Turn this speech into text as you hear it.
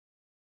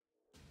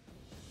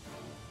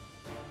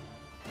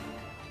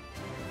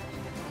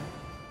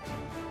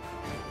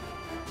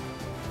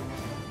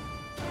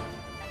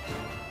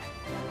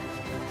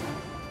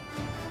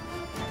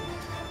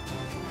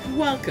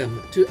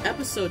Welcome to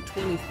episode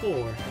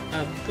 24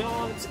 of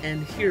Gods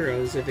and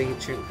Heroes of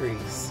Ancient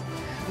Greece.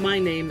 My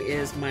name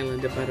is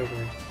MyLinda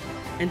Butterworth,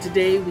 and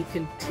today we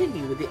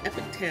continue with the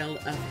epic tale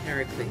of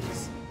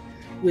Heracles,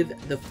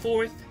 with the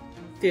fourth,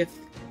 fifth,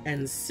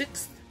 and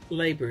sixth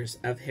labors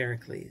of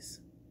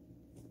Heracles.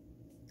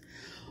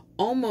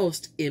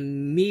 Almost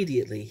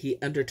immediately he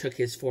undertook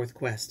his fourth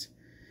quest.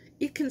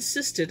 It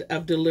consisted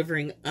of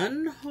delivering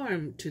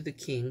unharmed to the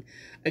king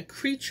a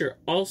creature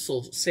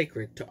also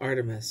sacred to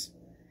Artemis,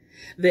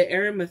 the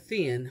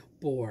Erymanthian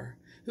Boar,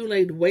 who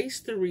laid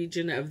waste the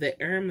region of the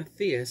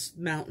Erymanthian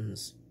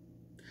mountains.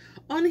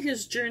 On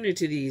his journey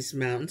to these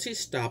mountains he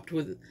stopped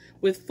with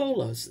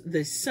Pholus,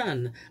 the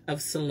son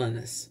of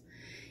Silenus.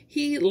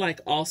 He,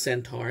 like all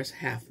centaurs,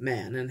 half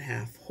man and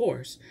half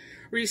horse,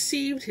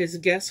 received his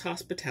guest's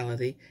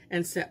hospitality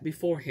and set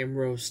before him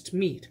roast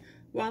meat,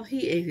 while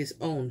he ate his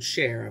own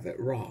share of it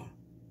raw.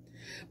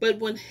 But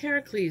when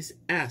Heracles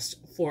asked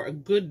for a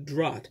good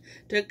draught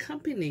to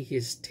accompany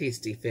his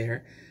tasty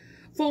fare,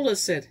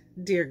 Pholus said,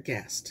 "Dear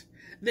guest,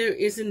 there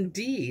is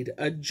indeed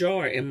a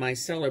jar in my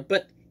cellar,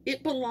 but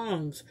it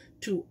belongs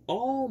to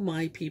all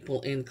my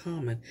people in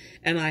common,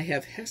 and I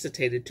have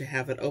hesitated to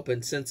have it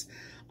opened, since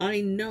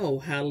I know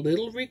how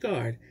little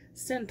regard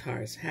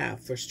centaurs have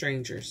for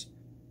strangers."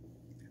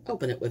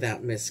 "Open it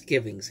without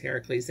misgivings,"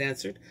 Heracles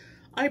answered.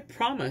 "I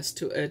promise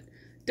to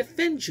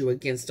defend you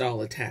against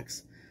all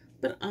attacks,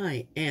 but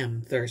I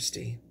am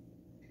thirsty."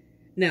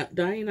 Now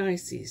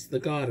Dionysus, the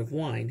god of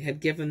wine, had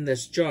given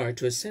this jar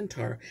to a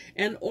centaur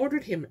and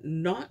ordered him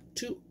not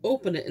to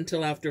open it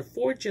until after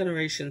 4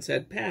 generations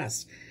had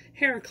passed,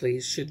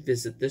 Heracles should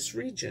visit this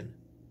region.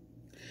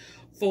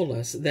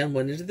 Pholus then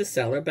went into the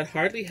cellar, but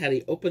hardly had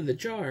he opened the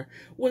jar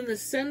when the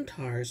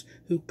centaurs,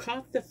 who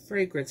caught the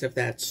fragrance of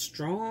that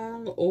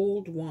strong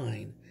old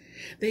wine,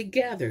 they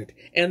gathered,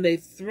 and they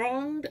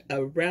thronged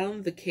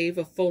around the cave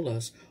of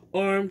Pholus,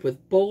 armed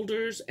with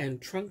boulders and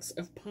trunks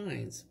of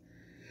pines.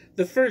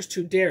 The first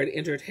who dared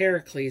entered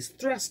Heracles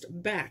thrust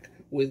back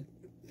with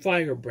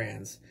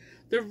firebrands.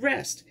 The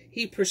rest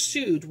he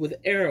pursued with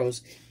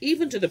arrows,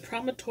 even to the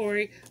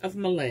promontory of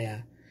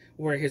Malea,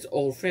 where his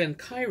old friend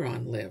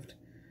Chiron lived.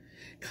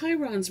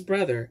 Chiron's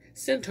brother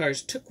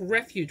centaurs took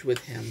refuge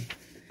with him.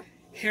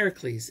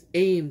 Heracles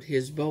aimed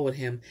his bow at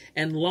him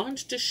and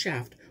launched a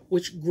shaft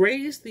which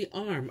grazed the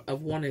arm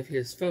of one of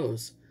his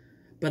foes.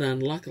 But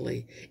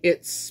unluckily,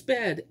 it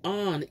sped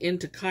on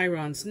into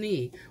Chiron's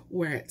knee,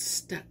 where it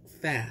stuck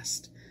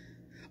fast.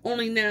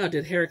 Only now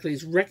did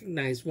Heracles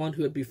recognize one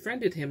who had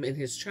befriended him in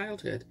his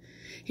childhood.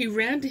 He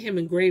ran to him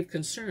in grave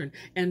concern,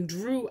 and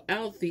drew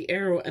out the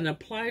arrow and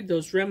applied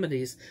those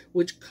remedies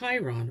which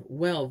Chiron,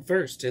 well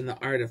versed in the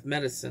art of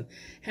medicine,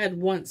 had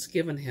once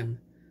given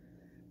him.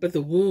 But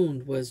the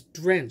wound was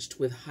drenched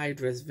with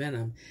Hydra's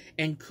venom,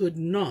 and could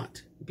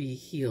not be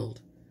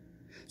healed.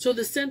 So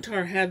the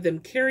centaur had them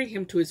carry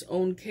him to his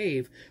own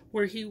cave,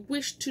 where he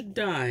wished to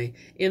die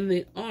in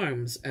the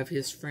arms of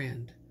his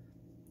friend.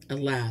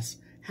 Alas,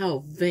 how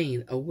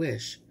vain a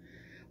wish!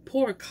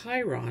 Poor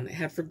Chiron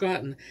had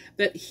forgotten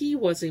that he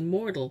was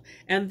immortal,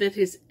 and that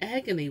his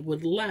agony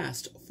would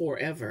last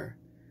forever.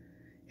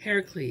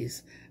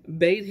 Heracles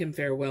bade him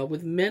farewell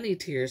with many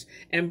tears,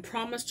 and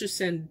promised to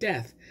send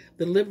Death,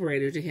 the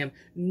liberator, to him,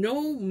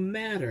 no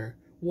matter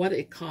what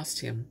it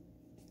cost him.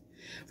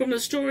 From the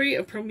story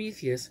of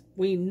Prometheus,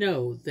 we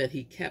know that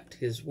he kept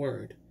his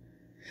word.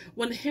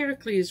 When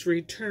Heracles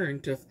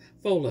returned to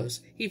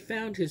Pholus, he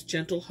found his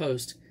gentle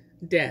host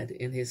dead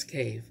in his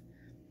cave.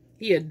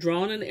 He had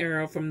drawn an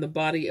arrow from the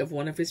body of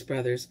one of his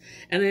brothers,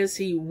 and as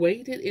he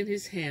weighed it in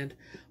his hand,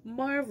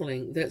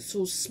 marveling that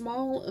so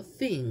small a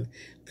thing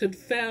could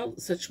fell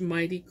such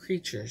mighty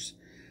creatures,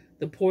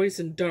 the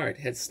poisoned dart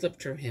had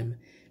slipped from him,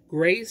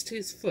 grazed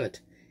his foot,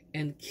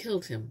 and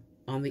killed him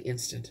on the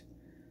instant.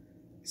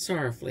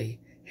 Sorrowfully,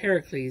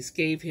 Heracles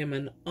gave him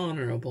an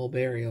honorable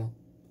burial.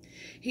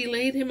 He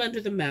laid him under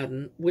the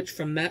mountain, which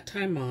from that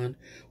time on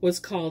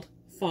was called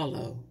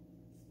Pholus.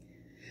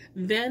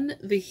 Then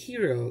the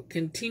hero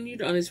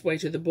continued on his way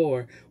to the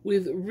boar,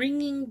 with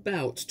ringing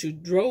bouts to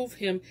drove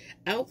him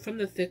out from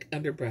the thick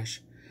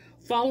underbrush,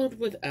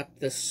 followed up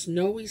the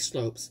snowy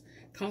slopes,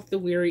 caught the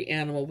weary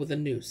animal with a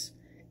noose,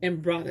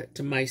 and brought it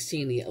to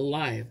Mycenae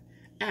alive,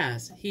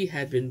 as he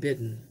had been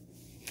bidden.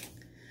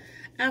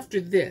 After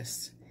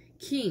this,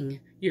 King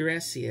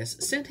Eurystheus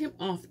sent him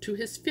off to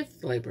his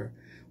 5th labor,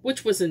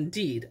 which was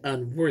indeed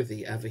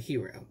unworthy of a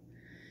hero.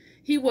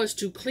 He was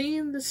to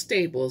clean the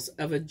stables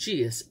of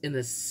Augeas in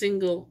a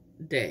single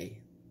day.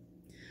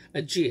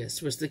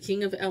 Augeas was the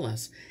king of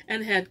Elis,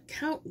 and had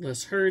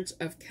countless herds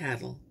of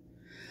cattle.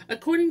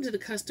 According to the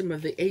custom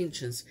of the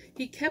ancients,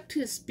 he kept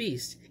his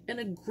beasts in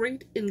a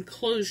great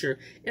enclosure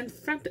in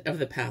front of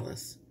the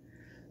palace.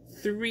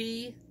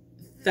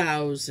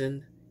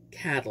 3,000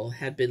 cattle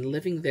had been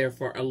living there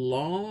for a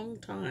long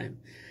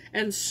time,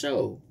 and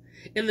so,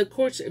 in the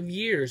course of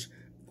years,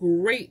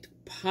 great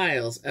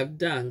piles of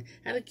dung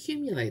had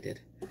accumulated.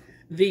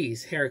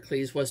 These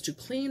Heracles was to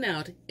clean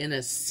out in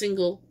a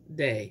single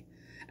day,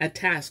 a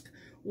task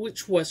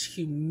which was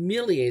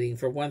humiliating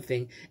for one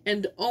thing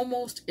and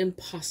almost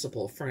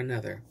impossible for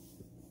another.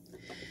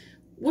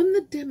 When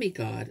the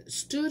demigod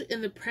stood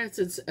in the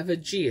presence of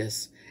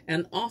Aegeus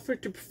and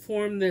offered to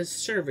perform this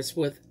service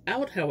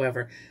without,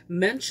 however,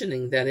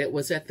 mentioning that it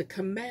was at the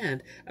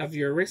command of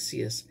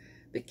Eurystheus,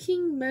 the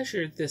king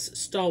measured this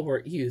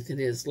stalwart youth in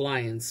his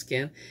lion's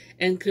skin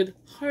and could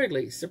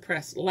hardly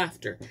suppress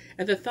laughter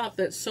at the thought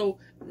that so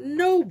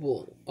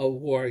noble a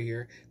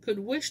warrior could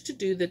wish to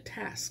do the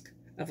task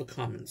of a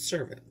common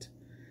servant.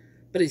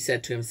 But he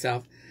said to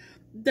himself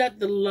that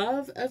the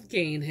love of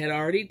gain had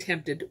already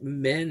tempted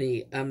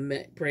many a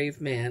brave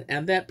man,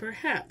 and that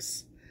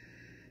perhaps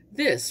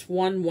this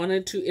one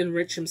wanted to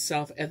enrich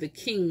himself at the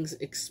king's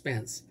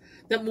expense,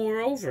 that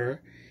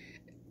moreover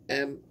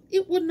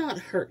it would not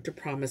hurt to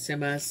promise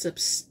him a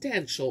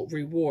substantial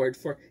reward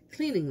for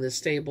cleaning the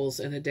stables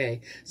in a day,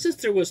 since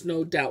there was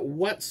no doubt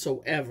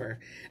whatsoever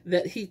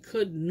that he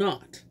could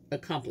not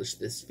accomplish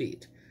this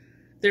feat.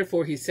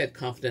 Therefore he said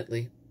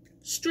confidently,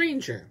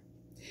 "Stranger,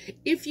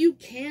 if you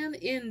can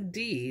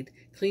indeed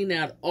clean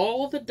out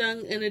all the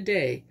dung in a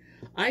day,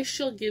 I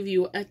shall give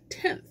you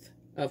 1/10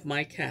 of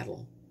my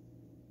cattle."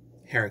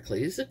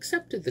 Heracles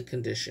accepted the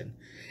condition,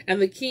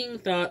 and the king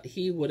thought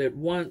he would at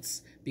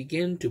once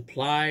begin to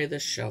ply the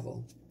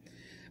shovel.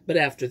 But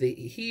after the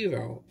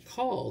hero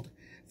called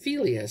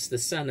Pholus, the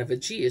son of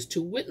Aegeus,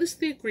 to witness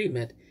the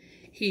agreement,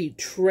 he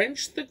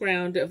trenched the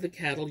ground of the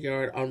cattle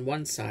yard on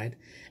one side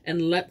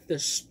and let the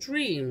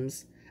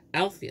streams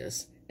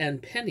Alpheus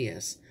and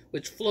Peneus,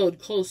 which flowed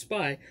close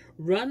by,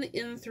 run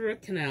in through a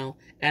canal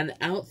and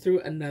out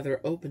through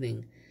another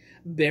opening,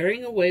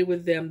 bearing away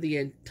with them the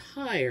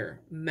entire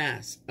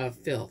mass of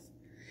filth.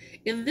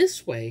 In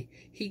this way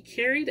he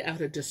carried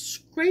out a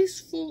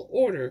disgraceful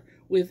order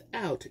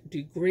without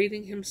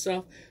degrading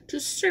himself to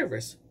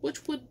service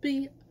which would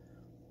be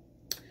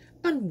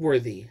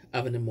unworthy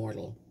of an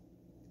immortal.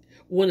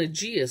 When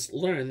Aegeus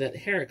learned that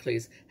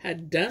Heracles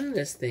had done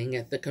this thing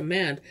at the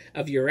command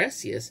of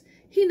Eurystheus,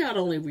 he not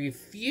only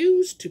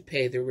refused to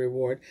pay the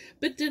reward,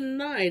 but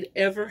denied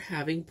ever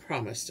having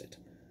promised it.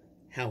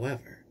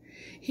 However,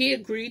 he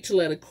agreed to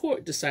let a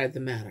court decide the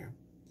matter.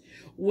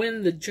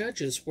 When the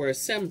judges were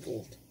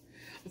assembled,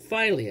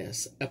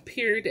 Pholus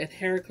appeared at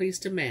Heracles'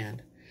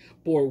 demand,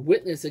 bore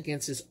witness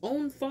against his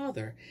own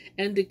father,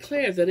 and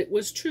declared that it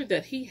was true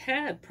that he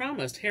had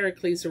promised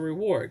Heracles a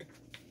reward.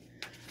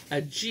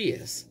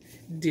 Aegeus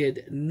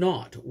did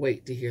not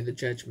wait to hear the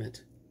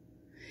judgment.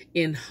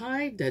 In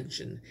high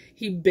dudgeon,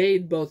 he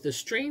bade both the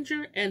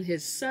stranger and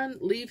his son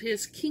leave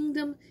his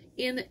kingdom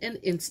in an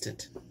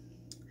instant.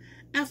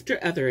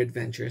 After other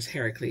adventures,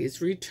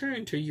 Heracles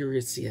returned to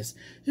Eurystheus,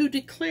 who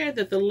declared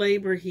that the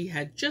labor he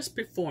had just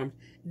performed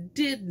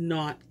did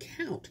not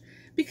count,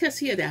 because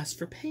he had asked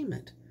for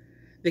payment.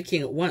 The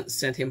king at once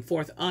sent him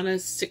forth on a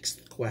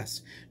 6th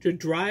quest, to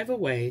drive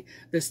away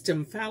the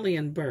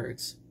Stymphalian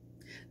Birds.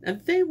 Now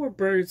they were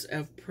birds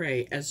of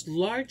prey as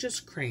large as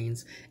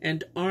cranes,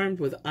 and armed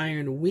with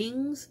iron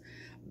wings,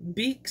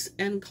 beaks,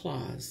 and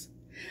claws.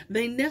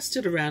 They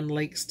nested around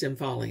Lake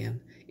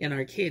Stymphalian in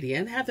Arcadia,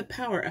 and had the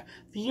power of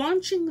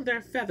launching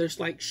their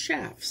feathers like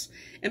shafts,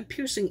 and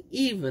piercing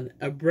even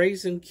a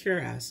brazen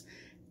cuirass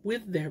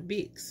with their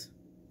beaks.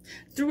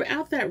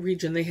 Throughout that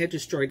region they had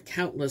destroyed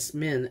countless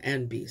men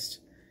and beasts.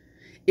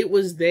 It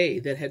was they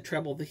that had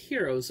troubled the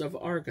heroes of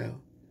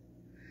Argo.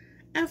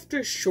 After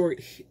a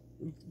short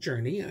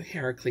journey,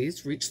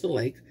 Heracles reached the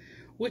lake,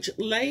 which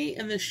lay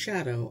in the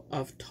shadow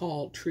of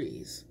tall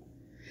trees.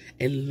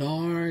 A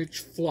large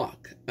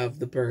flock of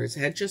the birds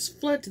had just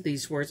fled to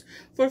these woods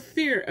for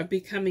fear of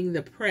becoming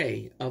the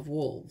prey of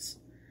wolves.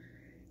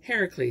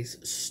 Heracles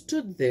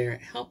stood there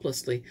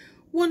helplessly,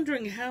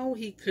 wondering how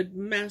he could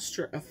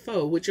master a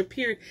foe which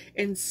appeared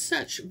in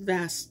such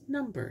vast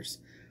numbers,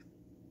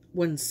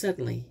 when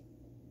suddenly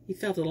he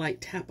felt a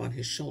light tap on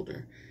his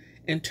shoulder,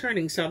 and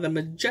turning saw the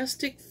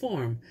majestic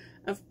form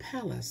of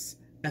Pallas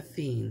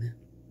Athene.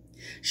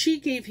 She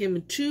gave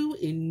him 2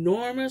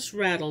 enormous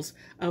rattles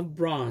of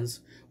bronze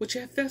which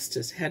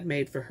Hephaestus had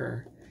made for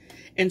her,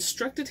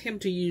 instructed him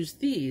to use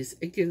these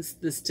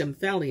against the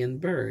Stymphalian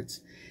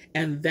birds,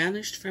 and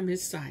vanished from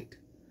his sight.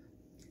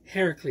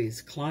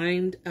 Heracles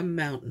climbed a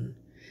mountain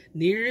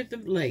near the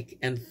lake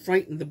and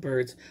frightened the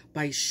birds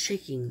by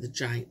shaking the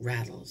giant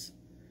rattles.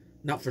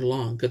 Not for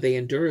long could they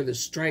endure the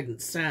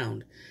strident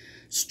sound.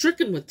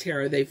 Stricken with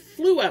terror, they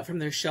flew out from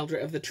their shelter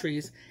of the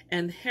trees,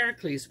 and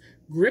Heracles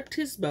gripped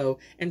his bow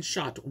and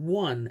shot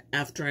one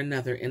after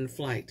another in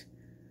flight.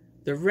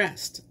 The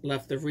rest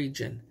left the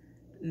region,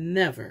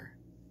 never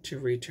to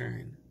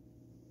return.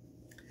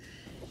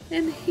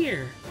 And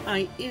here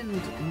I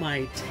end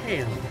my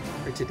tale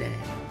for today.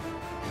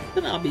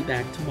 But I'll be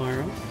back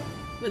tomorrow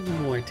with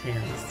more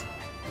tales,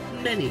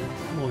 many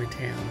more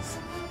tales.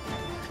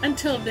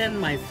 Until then,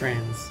 my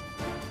friends,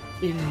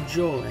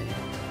 enjoy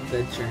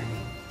the journey.